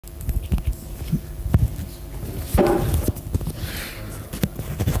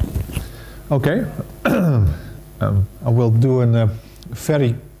Okay, I will do a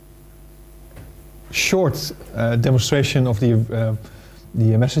very short demonstration of the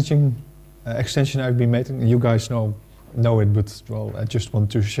messaging extension I've been making. You guys know it, but well, I just want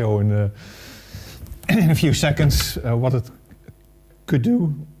to show in a few seconds what it could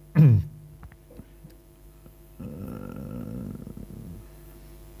do.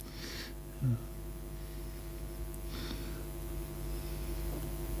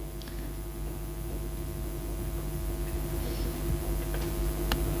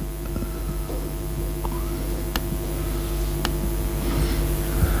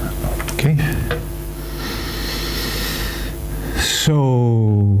 Okay.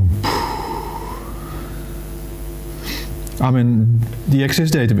 So I'm in the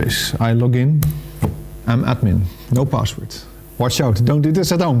XS database. I log in. I'm admin. No password. Watch out! Don't do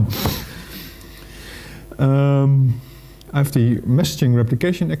this at home. I have the messaging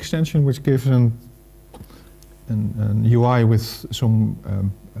replication extension, which gives an UI with some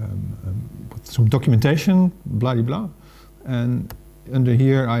documentation, blah blah blah, and under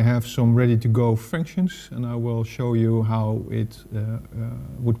here I have some ready-to-go functions, and I will show you how it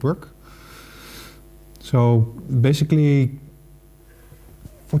would work. So basically,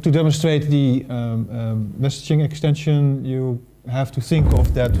 to demonstrate the messaging extension, you have to think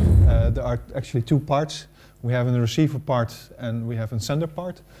of that there are actually two parts. We have a receiver part and we have a sender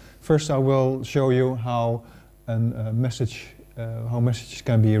part. First, I will show you how how messages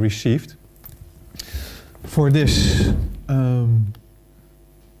can be received. For this,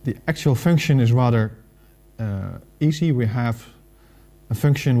 the actual function is rather easy. We have a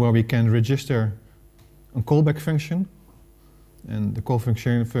function where we can register a callback function, and the call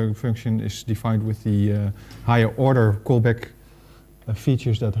function is defined with the higher order callback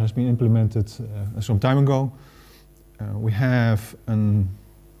features that has been implemented some time ago. We have a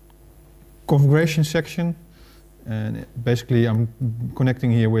configuration section, and basically I'm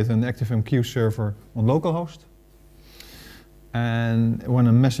connecting here with an ActiveMQ server on localhost. And when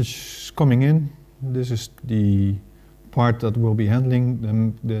a message is coming in, this is the part that will be handling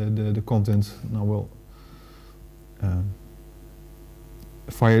the content, and I will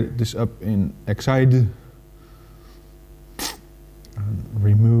fire this up in Xide and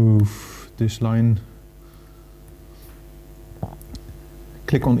remove this line.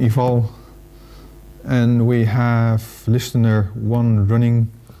 Click on eval, and we have listener 1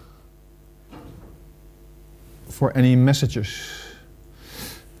 running for any messages.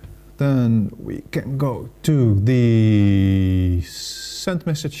 Then we can go to the send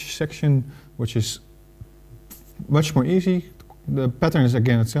message section, which is much more easy. The pattern is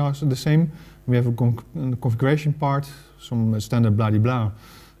again it's the same. We have a configuration part, some standard blah blah.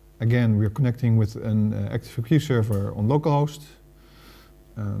 Again, we are connecting with an ActiveMQ server on localhost.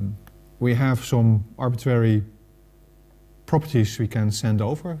 We have some arbitrary properties we can send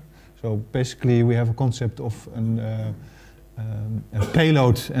over. So basically, we have a concept of a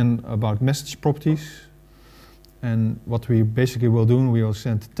payload and about message properties. And what we basically will do, we will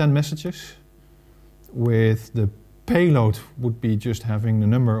send 10 messages. With the payload would be just having the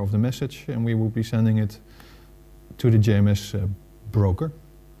number of the message, and we will be sending it to the JMS broker.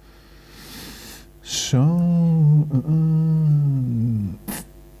 So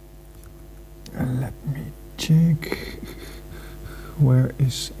let me check. Where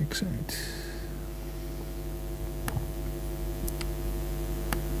is Xide?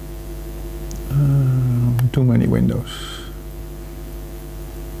 Too many windows.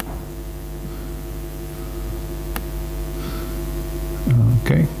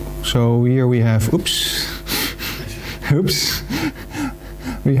 Okay, so here we have, oops,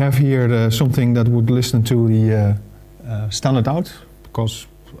 we have here something that would listen to the standard out, because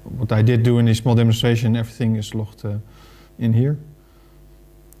what I did do in this small demonstration, everything is logged in here.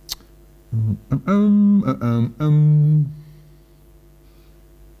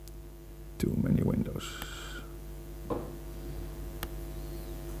 Too many windows.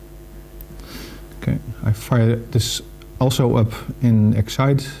 Okay, I fired this also up in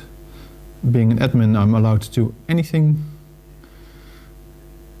Xide. Being an admin, I'm allowed to do anything.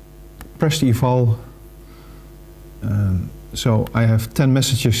 Press the eval. So I have 10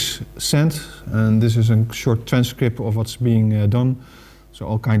 messages sent, and this is a short transcript of what's being done. So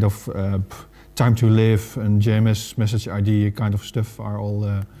all kind of time to live and JMS message ID kind of stuff are all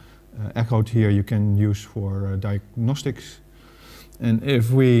echoed here. You can use for diagnostics. And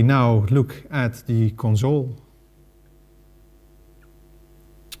if we now look at the console,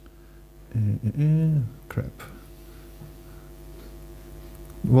 crap.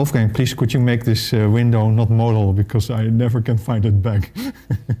 Wolfgang, please could you make this window not modal, because I never can find it back.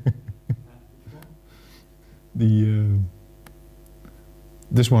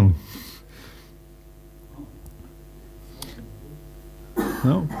 this one.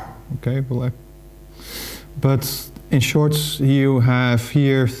 No? Okay, well, but in short, you have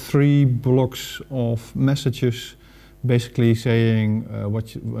here 3 blocks of messages basically saying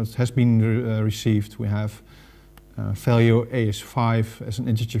what has been received. We have value A is 5 as an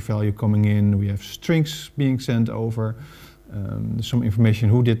integer value coming in. We have strings being sent over. Some information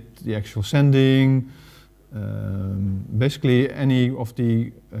who did the actual sending. Basically any of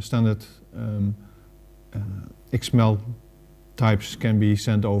the standard XML types can be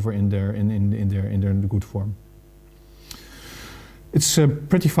sent over in their good form. It's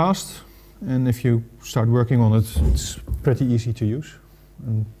pretty fast, and if you start working on it, it's pretty easy to use.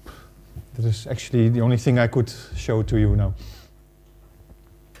 And that is actually the only thing I could show to you now.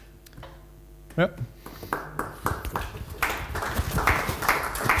 Yep.